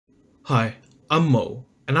Hi, I'm Mo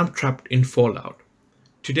and I'm trapped in Fallout.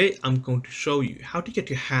 Today I'm going to show you how to get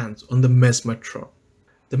your hands on the Mesmetron.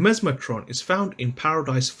 The Mesmetron is found in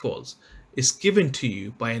Paradise Falls. It's given to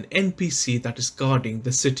you by an NPC that is guarding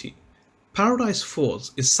the city. Paradise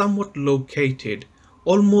Falls is somewhat located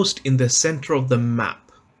almost in the center of the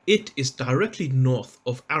map. It is directly north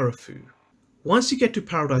of Arafu. Once you get to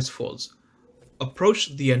Paradise Falls,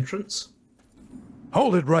 approach the entrance.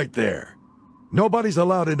 Hold it right there. Nobody's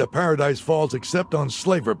allowed into Paradise Falls except on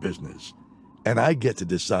slaver business. And I get to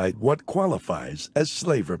decide what qualifies as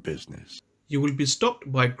slaver business. You will be stopped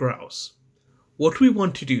by Grouse. What we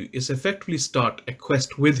want to do is effectively start a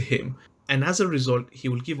quest with him, and as a result he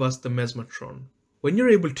will give us the Mesmetron. When you're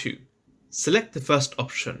able to, select the first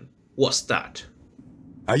option. What's that?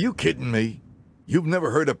 Are you kidding me? You've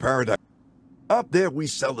never heard of Paradise? Up there we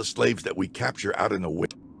sell the slaves that we capture out in the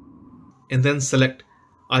wind. And then select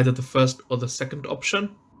either the first or the second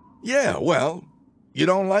option. Yeah, well, you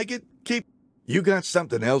don't like it? Keep. You got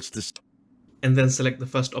something else to say. And then select the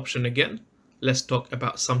first option again. Let's talk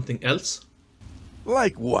about something else.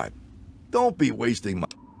 Like what? Don't be wasting my...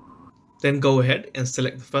 Then go ahead and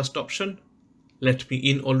select the first option. Let me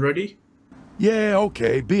in already. Yeah,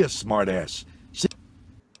 okay, be a smartass.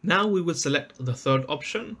 Now we will select the third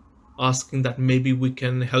option, asking that maybe we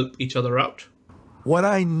can help each other out. What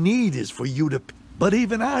I need is for you to... But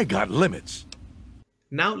even I got limits.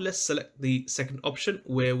 Now let's select the second option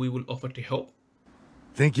where we will offer to help.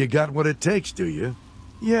 Think you got what it takes, do you?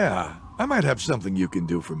 Yeah, I might have something you can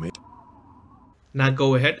do for me. Now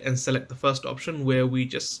go ahead and select the first option where we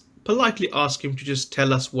just politely ask him to just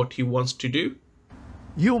tell us what he wants to do.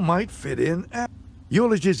 You might fit in.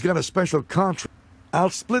 Eulogy's got a special contract.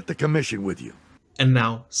 I'll split the commission with you. And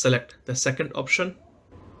now select the second option.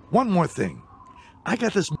 One more thing. I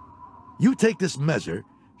got this... You take this measure,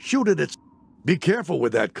 shoot it at... Be careful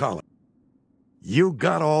with that collar. You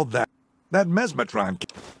got all that. That Mesmetron...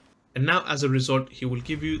 And now as a result, he will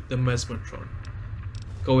give you the Mesmetron.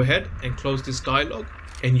 Go ahead and close this dialogue,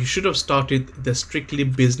 and you should have started the strictly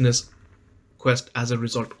business quest as a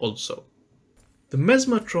result also. The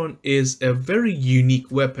Mesmetron is a very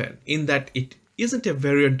unique weapon in that it isn't a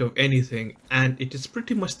variant of anything, and it is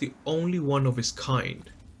pretty much the only one of its kind.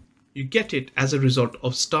 You get it as a result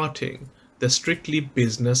of starting the strictly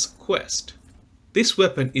business quest. This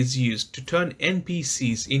weapon is used to turn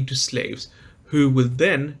NPCs into slaves who will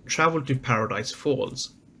then travel to Paradise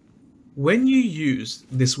Falls. When you use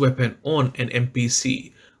this weapon on an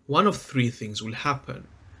NPC, one of three things will happen.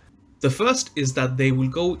 The first is that they will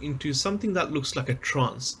go into something that looks like a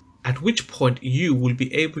trance, at which point you will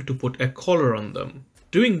be able to put a collar on them.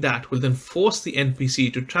 Doing that will then force the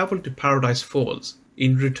NPC to travel to Paradise Falls.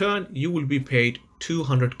 In return, you will be paid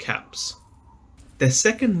 200 caps. The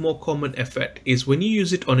second more common effect is when you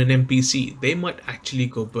use it on an NPC, they might actually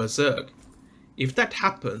go berserk. If that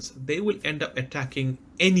happens, they will end up attacking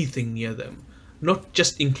anything near them, not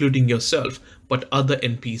just including yourself, but other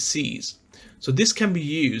NPCs. So this can be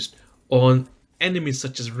used on enemies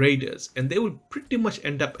such as raiders, and they will pretty much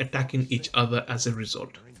end up attacking each other as a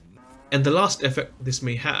result. And the last effect this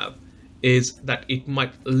may have is that it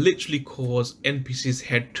might literally cause NPC's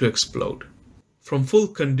head to explode. From full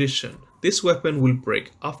condition, this weapon will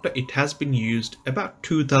break after it has been used about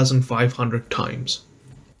 2,500 times.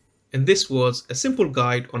 And this was a simple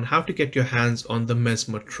guide on how to get your hands on the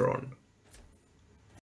Mesmetron.